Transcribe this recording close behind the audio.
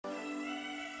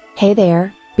Hey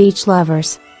there, beach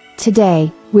lovers!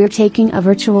 Today, we're taking a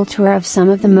virtual tour of some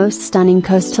of the most stunning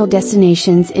coastal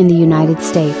destinations in the United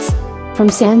States. From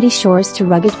sandy shores to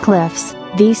rugged cliffs,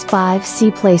 these 5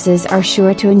 sea places are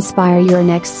sure to inspire your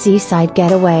next seaside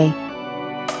getaway.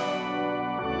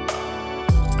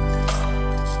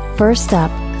 First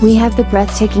up, we have the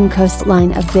breathtaking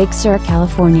coastline of Big Sur,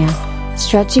 California.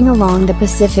 Stretching along the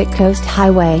Pacific Coast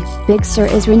Highway, Big Sur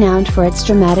is renowned for its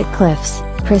dramatic cliffs,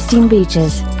 pristine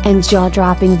beaches, and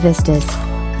jaw-dropping vistas.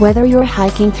 Whether you're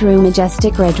hiking through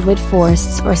majestic redwood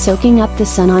forests or soaking up the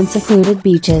sun on secluded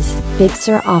beaches, Big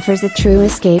Sur offers a true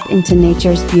escape into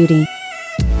nature's beauty.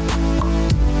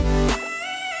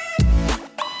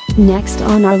 Next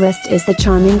on our list is the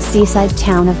charming seaside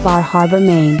town of Bar Harbor,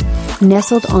 Maine.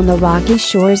 Nestled on the rocky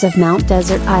shores of Mount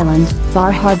Desert Island,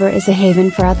 Bar Harbor is a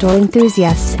haven for outdoor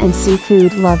enthusiasts and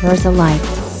seafood lovers alike.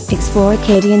 Explore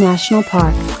Acadia National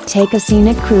Park, take a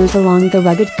scenic cruise along the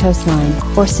rugged coastline,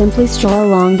 or simply stroll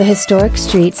along the historic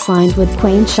streets lined with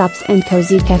quaint shops and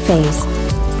cozy cafes.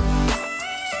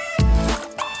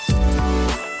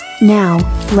 Now,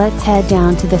 let's head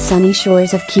down to the sunny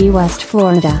shores of Key West,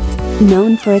 Florida.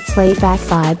 Known for its laid-back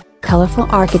vibe, colorful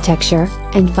architecture,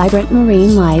 and vibrant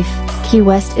marine life, Key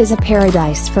West is a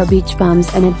paradise for beach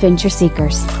bums and adventure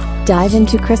seekers. Dive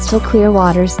into crystal-clear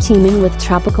waters teeming with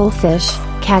tropical fish,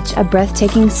 catch a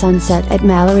breathtaking sunset at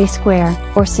Mallory Square,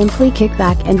 or simply kick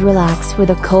back and relax with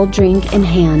a cold drink in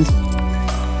hand.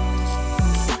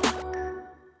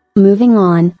 Moving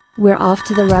on, we're off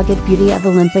to the rugged beauty of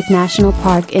Olympic National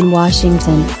Park in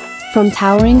Washington. From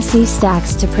towering sea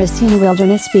stacks to pristine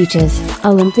wilderness beaches,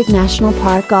 Olympic National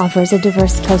Park offers a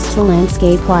diverse coastal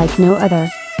landscape like no other.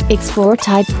 Explore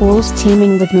tide pools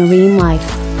teeming with marine life,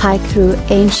 hike through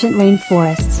ancient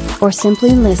rainforests, or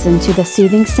simply listen to the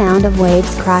soothing sound of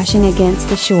waves crashing against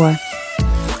the shore.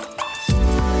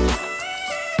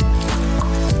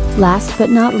 Last but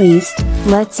not least,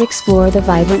 let's explore the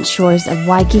vibrant shores of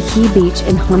Waikiki Beach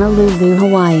in Honolulu,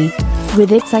 Hawaii.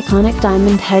 With its iconic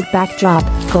diamond head backdrop,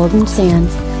 golden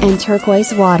sands, and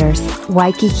turquoise waters,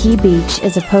 Waikiki Beach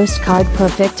is a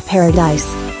postcard-perfect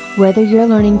paradise. Whether you're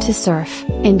learning to surf,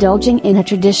 indulging in a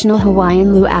traditional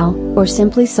Hawaiian luau, or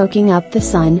simply soaking up the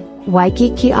sun,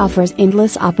 Waikiki offers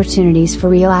endless opportunities for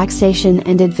relaxation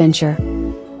and adventure.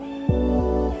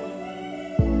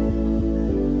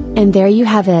 And there you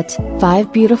have it,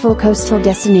 5 beautiful coastal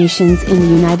destinations in the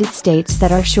United States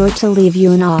that are sure to leave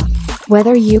you in awe.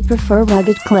 Whether you prefer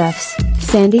rugged cliffs,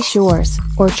 sandy shores,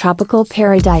 or tropical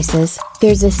paradises,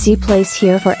 there's a sea place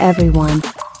here for everyone.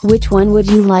 Which one would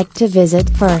you like to visit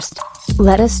first?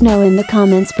 Let us know in the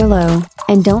comments below,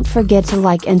 and don't forget to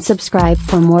like and subscribe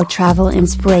for more travel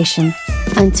inspiration.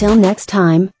 Until next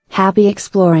time, happy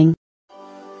exploring!